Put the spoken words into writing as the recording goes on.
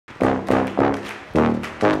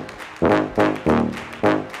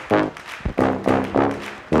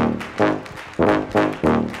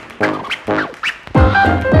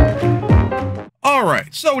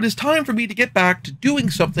So it is time for me to get back to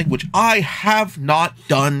doing something which I have not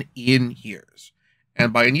done in years.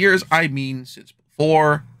 And by in years, I mean since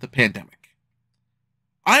before the pandemic.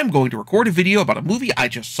 I'm going to record a video about a movie I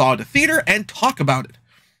just saw at a theater and talk about it.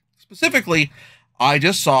 Specifically, I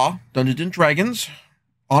just saw Dungeons & Dragons: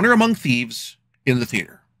 Honor Among Thieves in the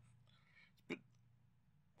theater.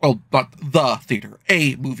 Well, not the theater,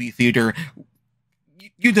 a movie theater.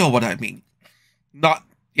 You know what I mean.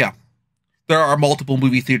 Yeah. There are multiple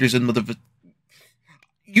movie theaters in the...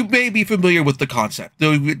 You may be familiar with the concept,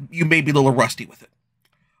 though you may be a little rusty with it.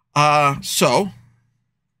 So...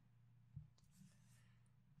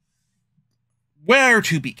 where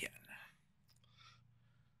to begin?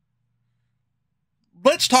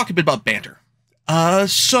 Let's talk a bit about banter.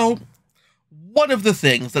 So, one of the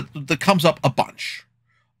things that comes up a bunch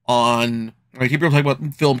on... people talking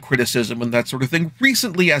about film criticism and that sort of thing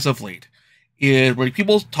recently as of late is when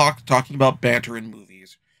people talking about banter in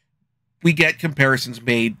movies, we get comparisons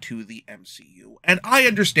made to the MCU. And I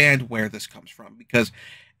understand where this comes from, because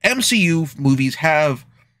MCU movies have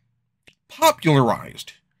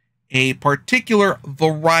popularized a particular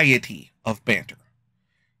variety of banter,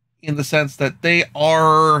 in the sense that they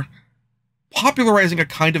are popularizing a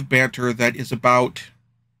kind of banter that is about,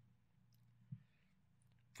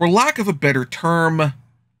 for lack of a better term,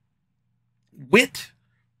 wit,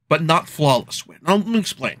 but not flawless wit. Now, let me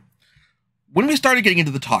explain. When we started getting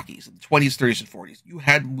into the talkies in the 20s, 30s, and 40s, you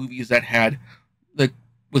had movies that had,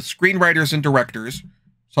 with screenwriters and directors,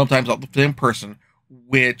 sometimes all the same person,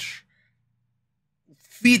 which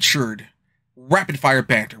featured rapid-fire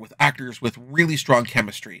banter with actors with really strong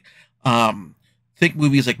chemistry. Think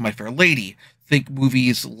movies like My Fair Lady. Think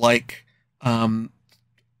movies like,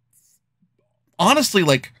 honestly,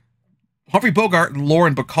 like Humphrey Bogart and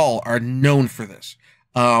Lauren Bacall are known for this.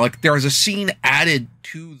 Like there was a scene added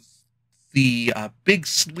to the Big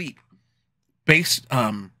Sleep, basically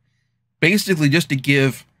just to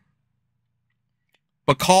give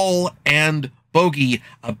Bacall and Bogey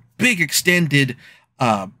a big extended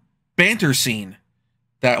banter scene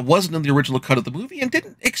that wasn't in the original cut of the movie and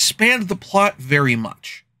didn't expand the plot very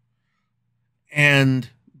much. And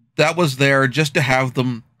that was there just to have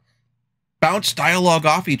them bounce dialogue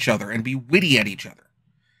off each other and be witty at each other.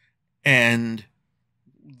 And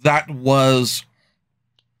that was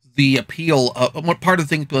the appeal of what part of the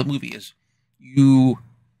thing to the movie is. You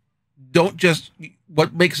don't just...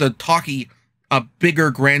 what makes a talkie a bigger,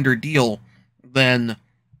 grander deal than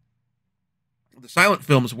the silent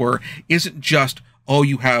films were isn't just, oh,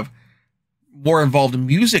 you have more involved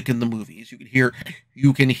music in the movies.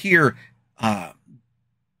 You can hear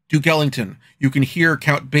Duke Ellington. You can hear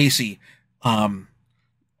Count Basie,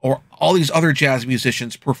 or all these other jazz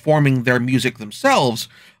musicians performing their music themselves.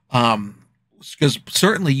 Because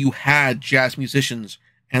certainly you had jazz musicians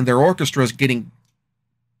and their orchestras getting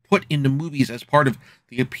put into movies as part of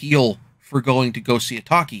the appeal for going to go see a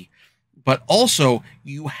talkie. But also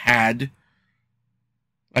you had,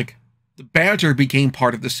 like, the banter became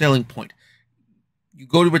part of the selling point. You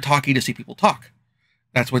go to a talkie to see people talk.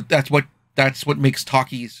 That's what makes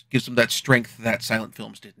talkies, gives them that strength that silent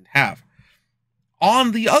films didn't have.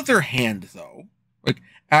 On the other hand, though, like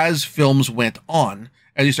as films went on,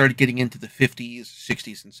 as you started getting into the 50s,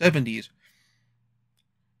 60s, and 70s,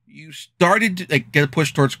 you started to get a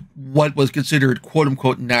push towards what was considered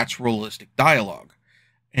quote-unquote naturalistic dialogue.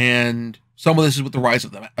 And some of this is with the rise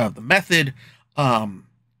of the method,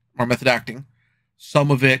 or method acting.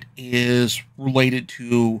 Some of it is related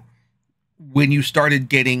to when you started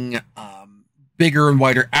getting bigger and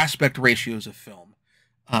wider aspect ratios of film.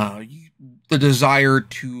 The desire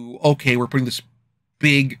to, okay, we're putting this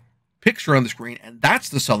big picture on the screen, and that's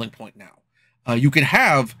the selling point now. You can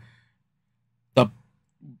have the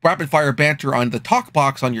rapid-fire banter on the talk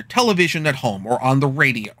box on your television at home, or on the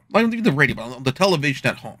radio. Not even the radio, but on the television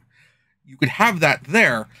at home. You could have that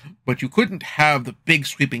there, but you couldn't have the big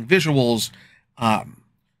sweeping visuals,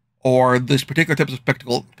 or this particular type of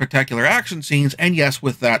spectacular action scenes. And yes,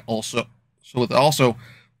 with that also,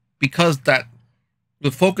 because that the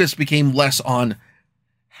focus became less on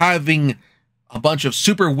having a bunch of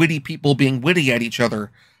super witty people being witty at each other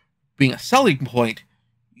being a selling point,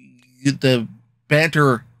 the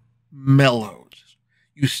banter mellows.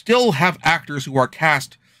 You still have actors who are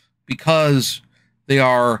cast because they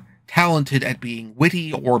are talented at being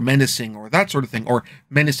witty or menacing or that sort of thing, or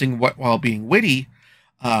menacing while being witty.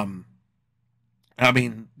 I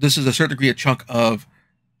mean, this is a certain degree a chunk of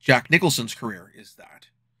Jack Nicholson's career is that.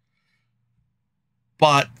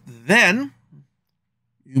 But then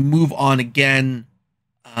you move on again.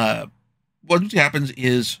 What happens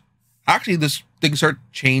is, actually, this thing started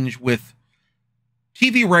to change with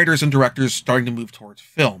TV writers and directors starting to move towards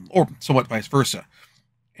film, or somewhat vice versa.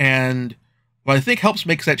 And what I think helps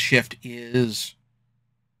make that shift is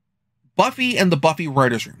Buffy and the Buffy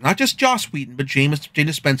writers' room. Not just Joss Whedon, but Jana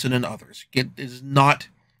Spencer and others. It's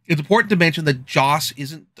important to mention that Joss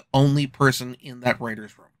isn't the only person in that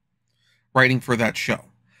writers' room writing for that show.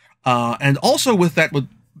 And also with that, what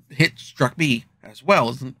hit struck me as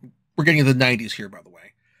well, we're getting into the 90s here, by the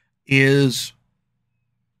way, is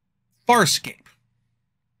Farscape.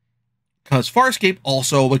 Because Farscape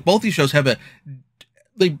also, like both these shows,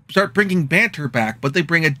 they start bringing banter back, but they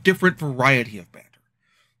bring a different variety of banter.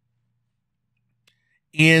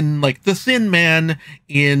 In like The Thin Man,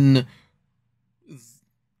 in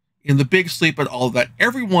The Big Sleep and all of that,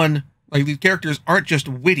 everyone, like these characters aren't just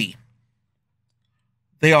witty.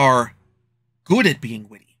 They are good at being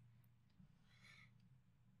witty.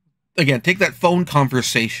 Again, take that phone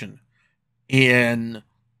conversation in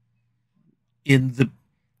the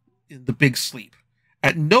Big Sleep.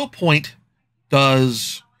 At no point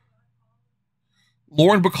does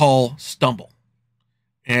Lauren Bacall stumble.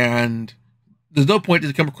 And there's no point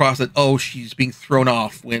to come across that, oh, she's being thrown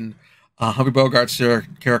off when Humphrey Bogart's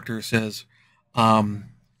character says,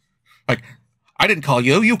 like, I didn't call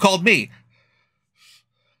you, you called me.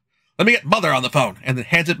 Let me get Mother on the phone. And then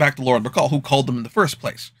hands it back to Lauren Bacall, who called them in the first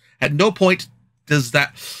place. At no point does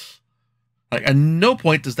that,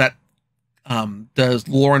 does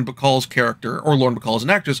Lauren Bacall's character, or Lauren Bacall as an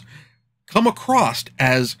actress, come across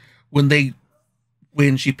as when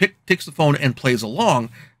she takes the phone and plays along,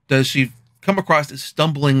 does she come across as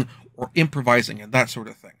stumbling or improvising and that sort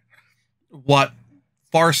of thing. What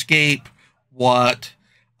Farscape, what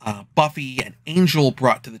Buffy and Angel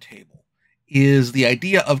brought to the table is the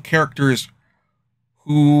idea of characters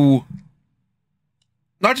who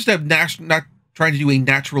not just have not trying to do a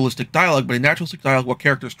naturalistic dialogue, but a naturalistic dialogue where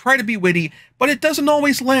characters try to be witty, but it doesn't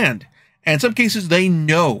always land. And in some cases, they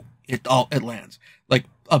know it lands. Like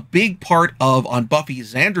a big part of on Buffy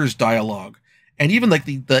Xander's dialogue, and even like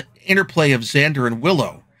the interplay of Xander and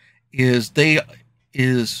Willow, they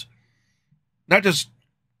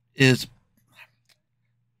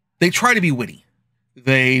try to be witty.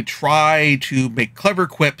 They try to make clever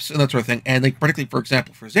quips and that sort of thing. And like particularly, for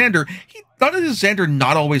example, for Xander, not only does Xander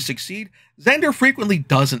not always succeed, Xander frequently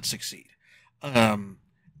doesn't succeed.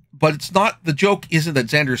 But it's not, the joke isn't that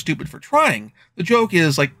Xander is stupid for trying. The joke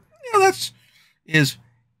is like,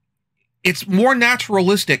 it's more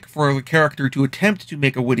naturalistic for the character to attempt to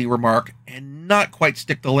make a witty remark and not quite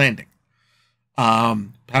stick the landing.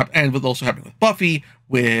 And with also happening with Buffy,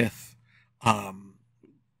 with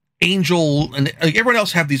Angel, and everyone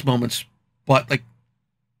else have these moments, but like,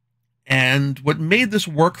 and what made this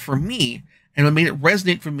work for me, and what made it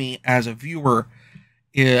resonate for me as a viewer,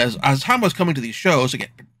 is as time I was coming to these shows, again,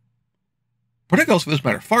 particularly for this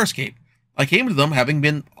matter, Farscape, I came to them having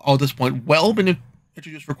been, at this point, been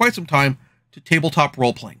introduced for quite some time to tabletop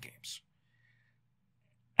role-playing games.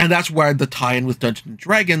 And that's where the tie-in with Dungeons and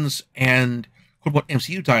Dragons and what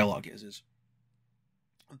MCU dialogue is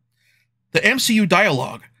the MCU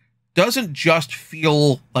dialogue doesn't just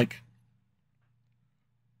feel like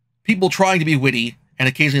people trying to be witty and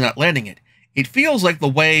occasionally not landing it. It feels like the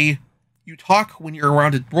way you talk when you're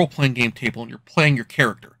around a role-playing game table and you're playing your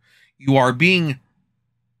character. Your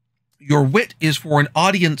wit is for an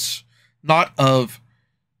audience not of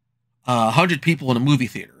 100 people in a movie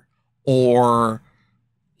theater or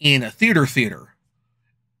in a theater.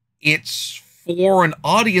 It's for an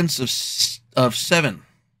audience of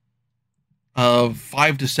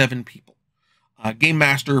 5 to 7 people. Game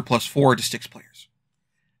master plus 4 to 6 players.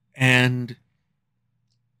 And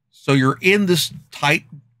so you're in this tight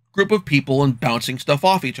group of people and bouncing stuff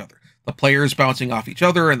off each other. The players bouncing off each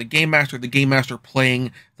other, and the game master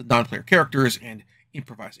playing the non-player characters and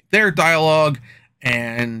improvising their dialogue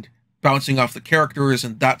and bouncing off the characters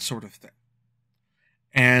and that sort of thing.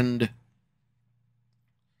 And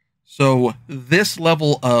so this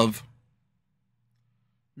level of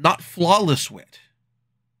not flawless wit,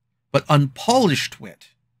 but unpolished wit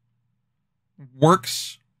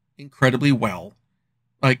works incredibly well,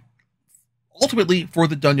 like ultimately for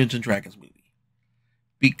the Dungeons and Dragons movie.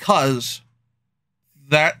 Because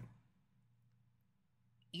that,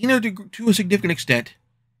 to a significant extent,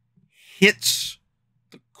 hits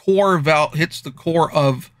the core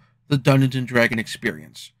of the Dungeons and Dragons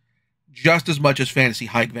experience, just as much as fantasy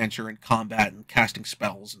high adventure and combat and casting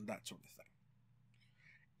spells and that sort of thing.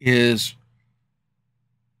 Is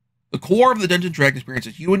the core of the Dungeons and Dragons experience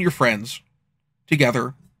is you and your friends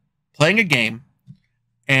together playing a game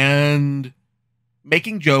and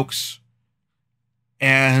making jokes.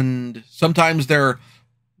 And sometimes they're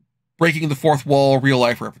breaking the fourth wall, real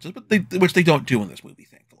life references, but which they don't do in this movie,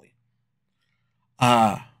 thankfully.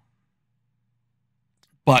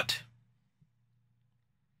 But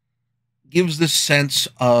gives this sense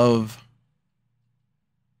of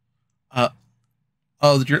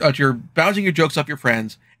that you're bouncing your jokes off your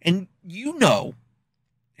friends, and you know,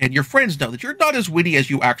 and your friends know that you're not as witty as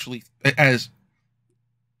you actually as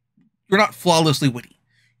you're not flawlessly witty.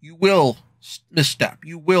 You will misstep.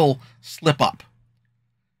 You will slip up.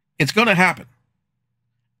 It's going to happen.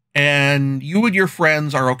 And you and your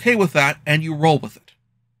friends are okay with that, and you roll with it.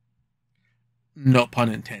 No pun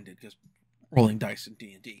intended, because rolling dice in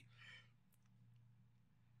D&D.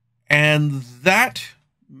 And that...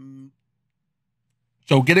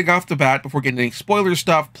 So getting off the bat, before getting any spoiler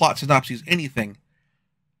stuff, plot synopses, anything,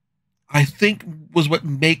 I think was what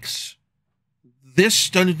makes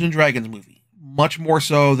this Dungeons & Dragons movie, much more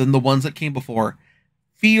so than the ones that came before,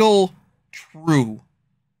 feel true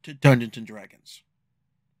to Dungeons & Dragons.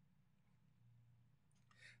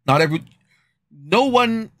 No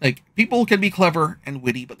one, like, people can be clever and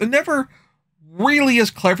witty, but they're never really as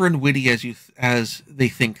clever and witty as they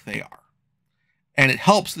think they are. And it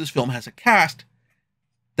helps this film has a cast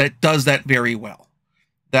that does that very well.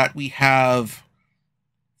 That we have,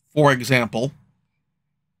 for example,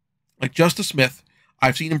 like Justice Smith.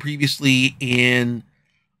 I've seen him previously in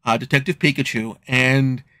Detective Pikachu,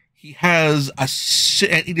 and he does a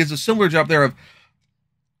similar job there of,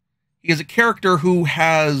 he is a character who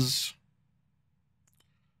has,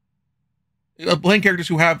 playing characters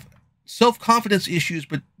who have self-confidence issues,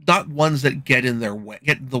 but not ones that get in the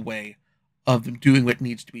way of them doing what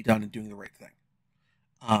needs to be done and doing the right thing.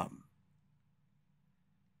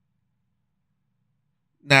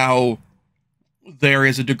 Now, there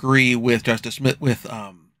is a degree with Justice Smith, with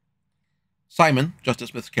Simon, Justice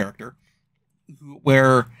Smith's character,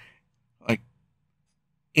 where like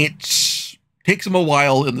it takes him a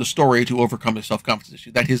while in the story to overcome his self-confidence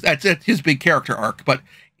issue. That's his big character arc, but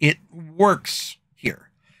it works here.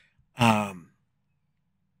 It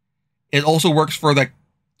also works for that.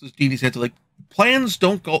 D&D said, like, plans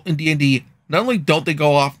don't go in D&D. Not only don't they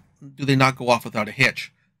go off, do they not go off without a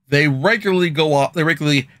hitch? They regularly go off. They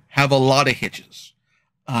regularly have a lot of hitches.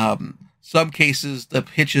 Some cases, the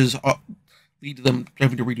hitches lead to them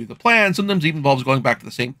having to redo the plan. Sometimes it even involves going back to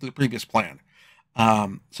the previous plan.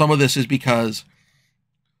 Some of this is because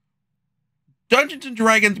Dungeons and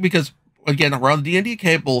Dragons, because again, around the D&D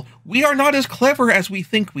table, we are not as clever as we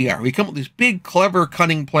think we are. We come up with these big, clever,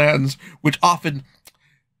 cunning plans, which often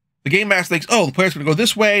the game master thinks, oh, the player's going to go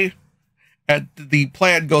this way, and the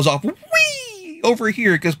plan goes off whee over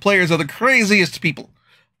here because players are the craziest people.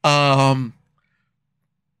 And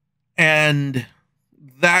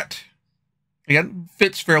that, again,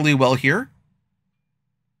 fits fairly well here.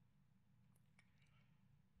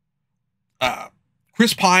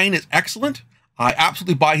 Chris Pine is excellent. I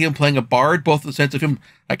absolutely buy him playing a bard, both in the sense of him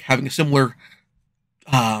like having a similar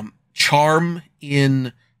charm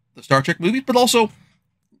in the Star Trek movies, but also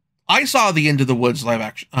I saw the Into the Woods live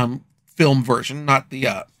action film version, not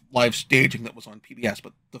the live staging that was on PBS,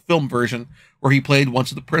 but the film version where he played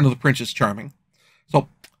once of the Princess Charming. So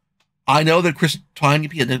I know that Chris Pine can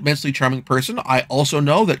be an immensely charming person. I also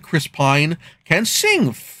know that Chris Pine can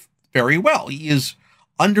sing very well. He is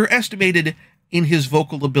underestimated in his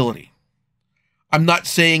vocal ability. I'm not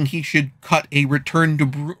saying he should cut a Return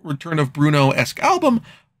of Bruno-esque album,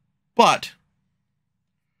 but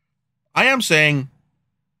I am saying,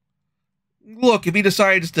 look, if he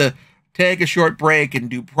decides to take a short break and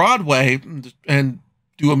do Broadway and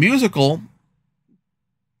do a musical,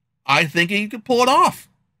 I think he could pull it off.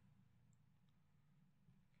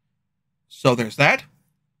 So there's that.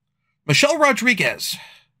 Michelle Rodriguez.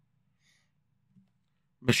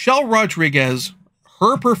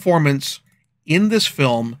 Her performance in this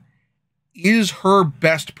film is her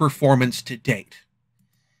best performance to date.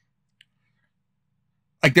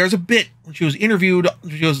 Like, there's a bit when she was interviewed,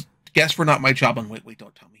 she was guest for Not My Job on Wait,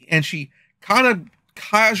 Don't Tell Me, and she kind of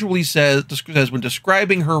casually says when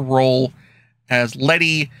describing her role as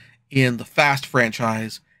Letty in the Fast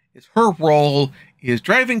franchise, is her role is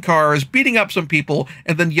driving cars, beating up some people,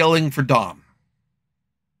 and then yelling for Dom.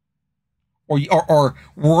 Or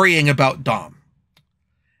worrying about Dom.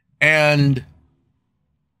 And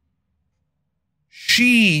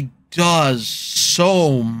she does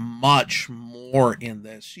so much more in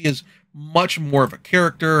this. She is much more of a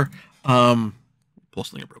character. Pull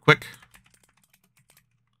something up real quick.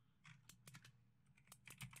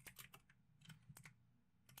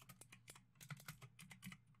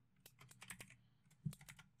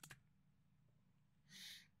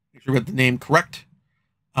 Make sure we got the name correct.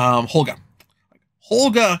 Holga.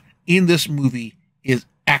 Holga in this movie is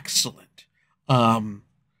excellent. And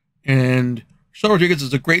Michelle Rodriguez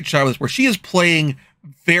does a great job with this, where she is playing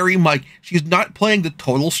very much, she's not playing the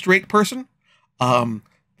total straight person.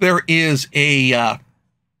 There is a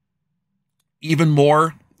even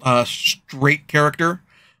more straight character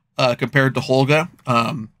compared to Holga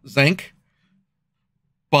Zank,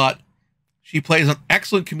 but she plays an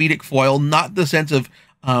excellent comedic foil, not in the sense of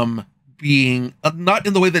being, not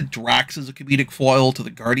in the way that Drax is a comedic foil to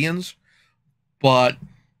the Guardians, but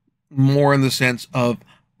more in the sense of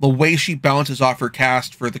the way she bounces off her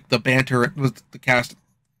cast for the banter, with the cast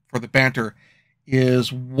for the banter,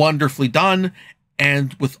 is wonderfully done.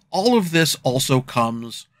 And with all of this also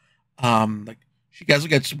comes, like, she guys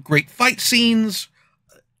get some great fight scenes,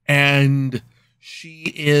 and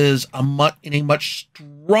she is in a much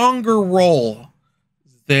stronger role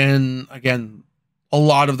than, again, a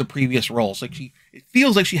lot of the previous roles. Like, it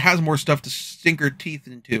feels like she has more stuff to sink her teeth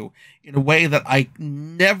into in a way that I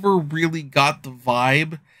never really got the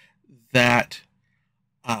vibe that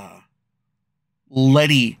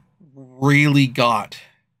Letty really got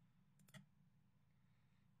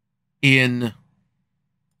in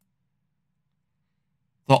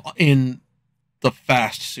the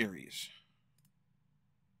Fast series.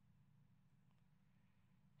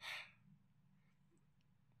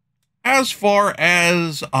 As far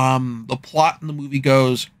as the plot in the movie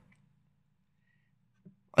goes,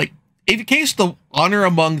 like, in case the Honor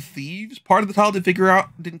Among Thieves part of the title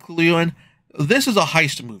didn't clue you in, this is a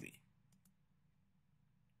heist movie.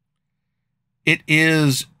 It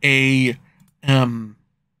is a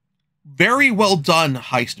very well done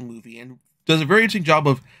heist movie, and does a very interesting job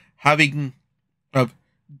of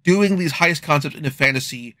doing these heist concepts in a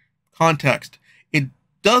fantasy context. It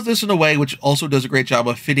does this in a way which also does a great job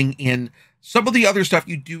of fitting in some of the other stuff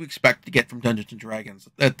you do expect to get from Dungeons and Dragons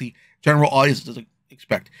that the general audience doesn't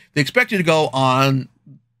expect. They expect you to go on,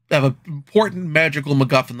 have an important magical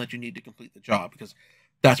MacGuffin that you need to complete the job, because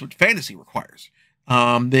that's what fantasy requires.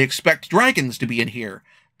 They expect dragons to be in here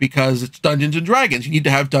because it's Dungeons and Dragons. You need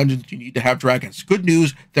to have dungeons, you need to have dragons. Good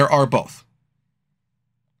news, there are both.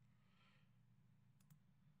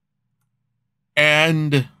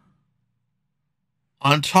 And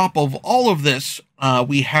on top of all of this,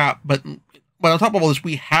 we have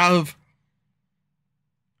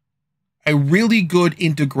a really good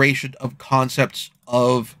integration of concepts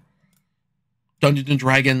of Dungeons and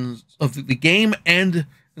Dragons, of the game, and in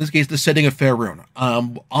this case, the setting of Faerun.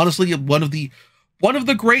 Honestly, one of the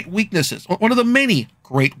great weaknesses, one of the many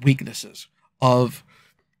great weaknesses of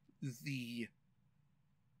the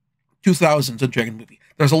 2000s and Dragon movie.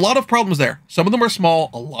 There's a lot of problems there. Some of them are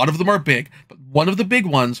small, a lot of them are big, but one of the big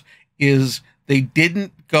ones is they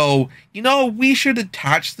didn't go, we should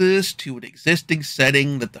attach this to an existing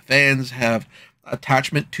setting that the fans have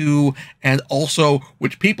attachment to, and also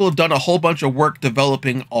which people have done a whole bunch of work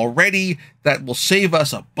developing already that will save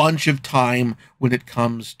us a bunch of time when it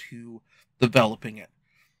comes to developing it.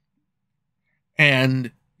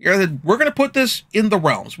 And we're going to put this in the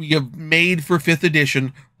realms. We have made for 5th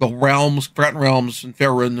edition the realms, Forgotten Realms, and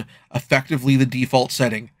Faerun effectively the default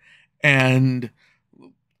setting. And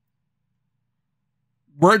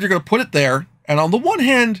we're going to put it there. And on the one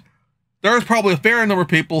hand, there's probably a fair number of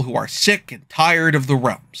people who are sick and tired of the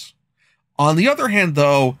realms. On the other hand,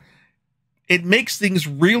 though, it makes things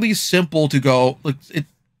really simple to go. It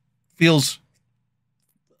feels,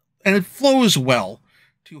 and it flows well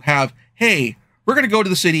to have, hey, we're going to go to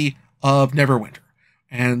the city of Neverwinter,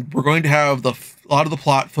 and we're going to have a lot of the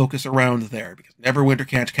plot focus around there, because Neverwinter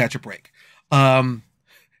can't catch a break. Waterdeep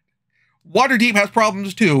has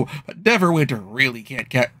problems too, but Neverwinter really can't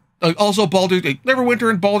catch. Also,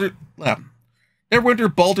 Neverwinter and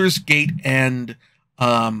Neverwinter, Baldur's Gate, and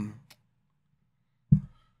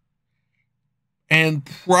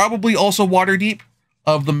probably also Waterdeep,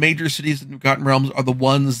 of the major cities in the Forgotten Realms, are the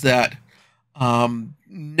ones that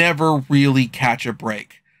never really catch a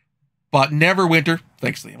break. But Neverwinter,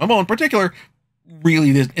 thanks to the MMO in particular,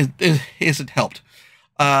 really isn't helped.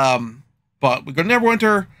 But we go to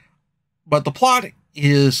Neverwinter, but the plot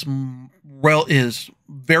is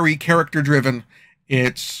very character driven.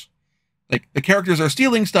 It's like the characters are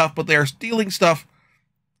stealing stuff, but they are stealing stuff.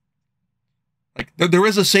 Like there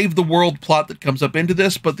is a save the world plot that comes up into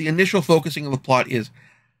this, but the initial focusing of the plot is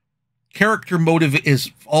character motive,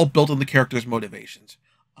 is all built on the character's motivations.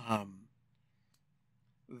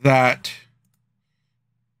 That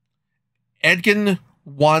Edgin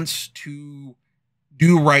wants to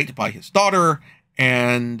do right by his daughter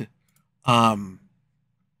and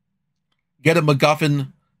get a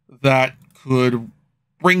MacGuffin that could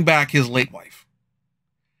bring back his late wife.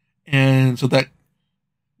 And so that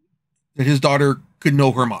that his daughter could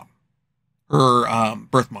know her mom, her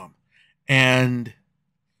birth mom, and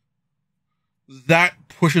that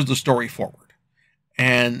pushes the story forward,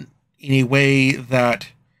 and in a way that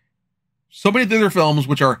so many of the other films,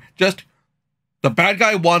 which are just the bad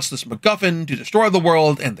guy wants this MacGuffin to destroy the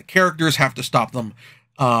world, and the characters have to stop them.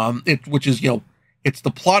 Which is, it's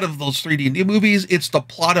the plot of those 3D movies. It's the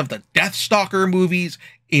plot of the Deathstalker movies.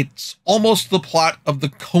 It's almost the plot of the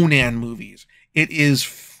Conan movies. It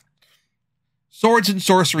is swords and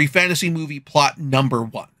sorcery fantasy movie plot number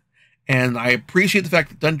one. And I appreciate the fact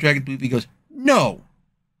that Dungeons & Dragons movie goes, no,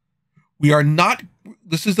 we are not.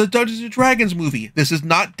 This is the Dungeons & Dragons movie. This is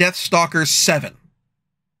not Deathstalker 7.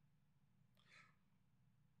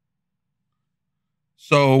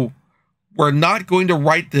 So we're not going to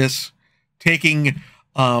write this taking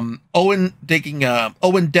Owen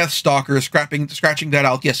Deathstalker, scratching that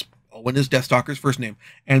out. Yes, Owen is Deathstalker's first name,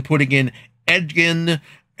 and putting in Edgin,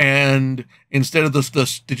 and instead of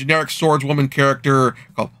the generic swordswoman character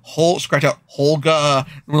called scratch out Holga.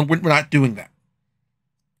 We're not doing that.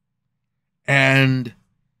 And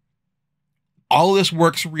all of this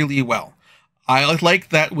works really well. I like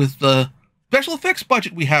that with the special effects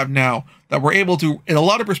budget we have now, that we're able to, in a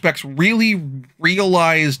lot of respects, really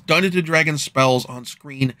realize Dungeons & Dragons spells on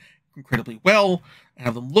screen incredibly well and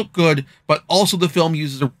have them look good, but also the film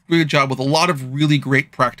uses a really good job with a lot of really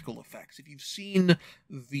great practical effects. If you've seen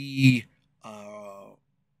the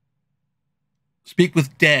Speak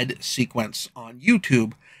with Dead sequence on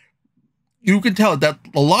YouTube, you can tell that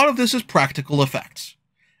a lot of this is practical effects.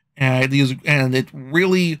 And it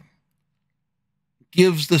really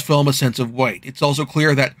gives this film a sense of weight. It's also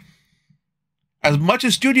clear that as much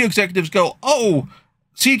as studio executives go, oh,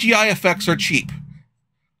 CGI effects are cheap.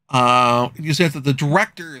 You said that the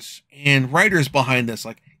directors and writers behind this,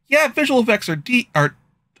 like, yeah, visual effects are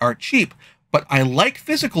cheap, but I like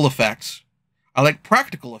physical effects. I like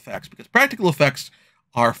practical effects, because practical effects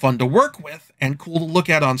are fun to work with and cool to look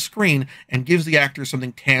at on screen and gives the actors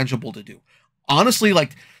something tangible to do. Honestly,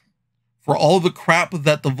 like, for all the crap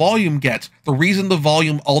that the volume gets, the reason the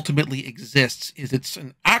volume ultimately exists is it's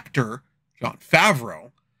an actor, Jon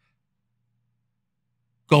Favreau,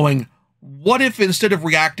 going, what if instead of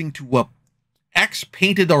reacting to a X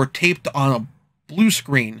painted or taped on a blue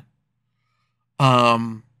screen,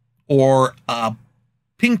 or a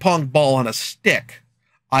ping pong ball on a stick,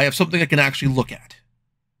 I have something I can actually look at.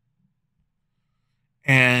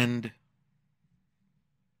 And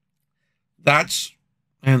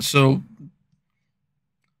so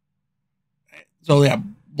yeah,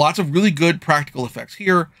 lots of really good practical effects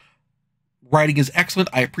here. Writing is excellent.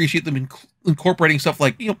 I appreciate them incorporating stuff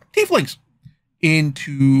like, tieflings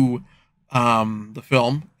into the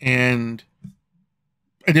film, and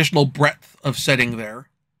additional breadth of setting there.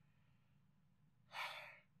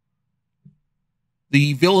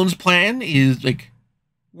 The villain's plan is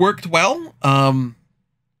worked well.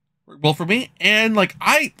 Well for me, and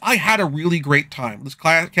I had a really great time. This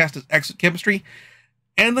cast has excellent chemistry,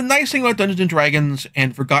 and the nice thing about Dungeons & Dragons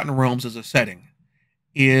and Forgotten Realms as a setting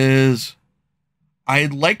is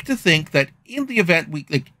I'd like to think that in the event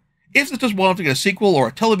if this does well enough to get a sequel or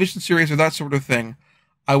a television series or that sort of thing,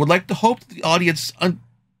 I would like to hope that the audience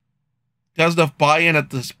does enough buy-in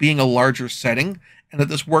at this being a larger setting, and that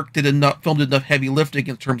this work filmed enough heavy lifting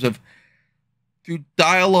in terms of through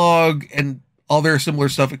dialogue and other similar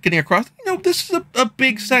stuff, getting across, this is a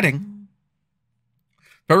big setting.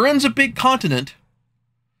 Bahrain's a big continent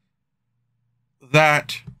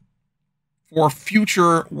that, for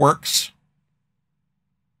future works,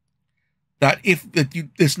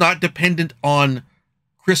 it's not dependent on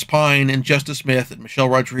Chris Pine and Justice Smith and Michelle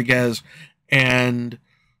Rodriguez and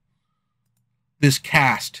this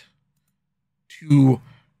cast to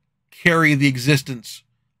carry the existence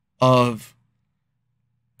of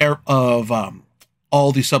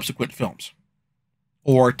all the subsequent films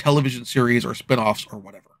or television series or spin-offs or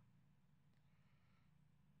whatever.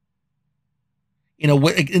 In a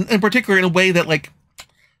way, in particular, in a way that the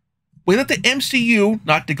MCU,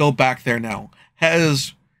 not to go back there now,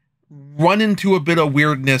 has run into a bit of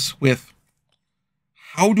weirdness with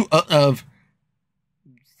of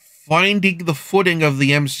finding the footing of the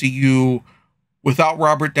MCU without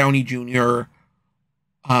Robert Downey Jr.,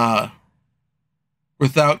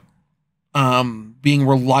 without being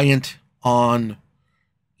reliant on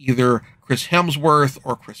either Chris Hemsworth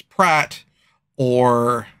or Chris Pratt,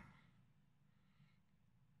 or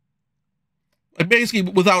basically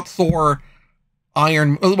without Thor,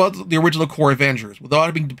 without the original core Avengers,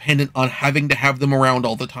 without being dependent on having to have them around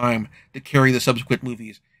all the time to carry the subsequent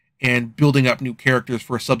movies, and building up new characters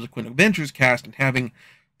for a subsequent Avengers cast and having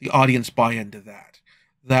the audience buy into that.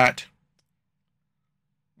 That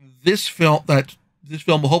this film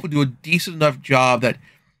will hopefully do a decent enough job that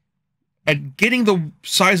at getting the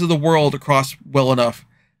size of the world across well enough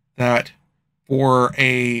that for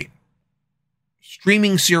a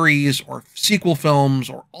streaming series or sequel films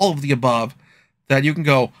or all of the above, that you can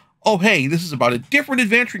go, oh, hey, this is about a different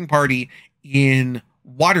adventuring party in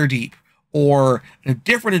Waterdeep, or a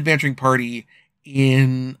different adventuring party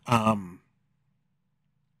in on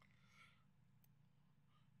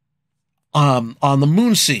the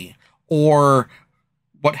Moonsea, or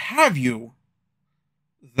what have you,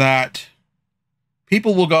 that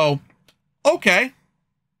people will go, okay,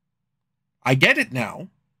 I get it now,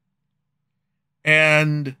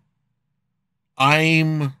 and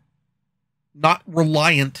I'm not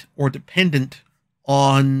reliant or dependent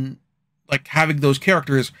on like having those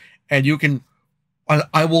characters, and you can,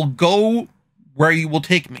 I will go where you will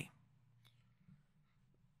take me.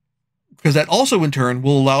 Because that also in turn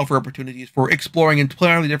will allow for opportunities for exploring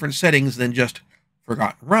entirely different settings than just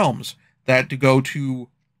Forgotten Realms. That to go to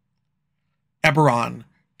Eberron,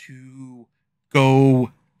 to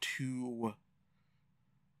go to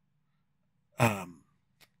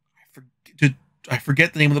I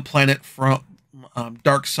forget the name of the planet from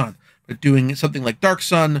Dark Sun, but doing something like Dark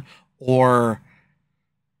Sun or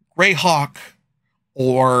Greyhawk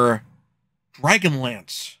or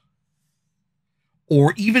Dragonlance,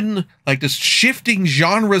 or even like just shifting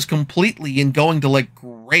genres completely and going to like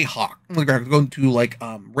Greyhawk, going to like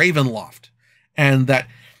Ravenloft, and that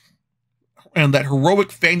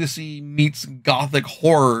heroic fantasy meets gothic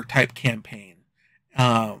horror type campaign.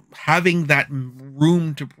 Having that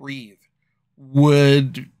room to breathe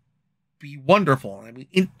would be wonderful. I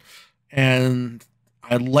mean, and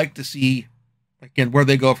I'd like to see again where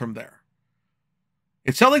they go from there.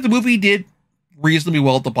 It sounded like the movie did reasonably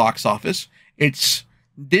well at the box office. It's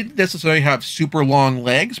didn't necessarily have super long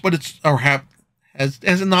legs, but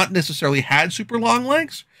has not necessarily had super long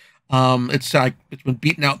legs. It's been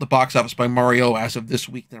beaten out at the box office by Mario as of this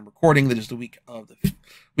week that I'm recording. That is the weekend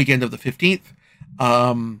of the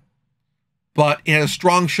 15th. But it had a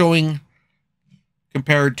strong showing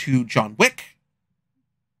compared to John Wick.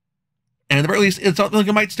 And at the very least, it's something like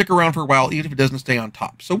it might stick around for a while, even if it doesn't stay on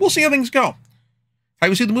top. So we'll see how things go. Have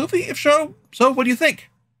you seen the movie? If so, what do you think?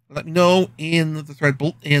 Let me know in the thread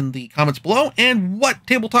in the comments below. And what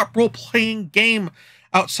tabletop role-playing game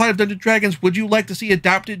outside of Dungeons & Dragons would you like to see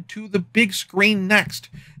adapted to the big screen next?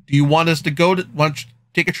 Do you want us to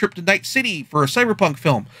take a trip to Night City for a cyberpunk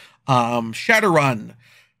film? Shadowrun,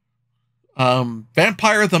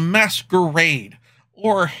 Vampire the Masquerade,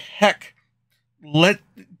 or heck,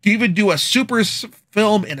 even do a super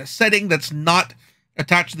film in a setting that's not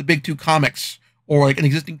attached to the big two comics, or like an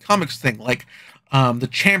existing comics thing, like the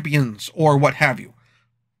Champions or what have you.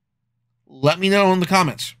 Let me know in the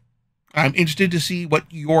comments. I'm interested to see what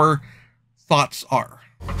your thoughts are.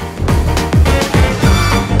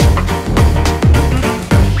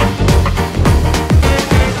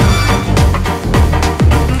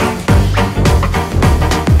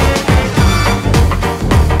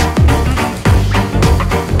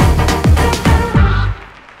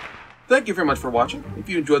 Thank you very much for watching. If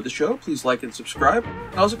you enjoyed the show, please like and subscribe.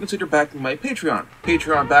 And also consider backing my Patreon.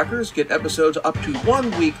 Patreon backers get episodes up to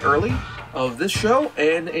 1 week early of this show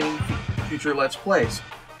and any future Let's Plays.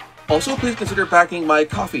 Also, please consider backing my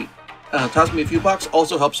Ko-fi. Toss me a few bucks,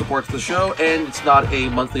 also helps support the show, and it's not a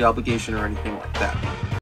monthly obligation or anything like that.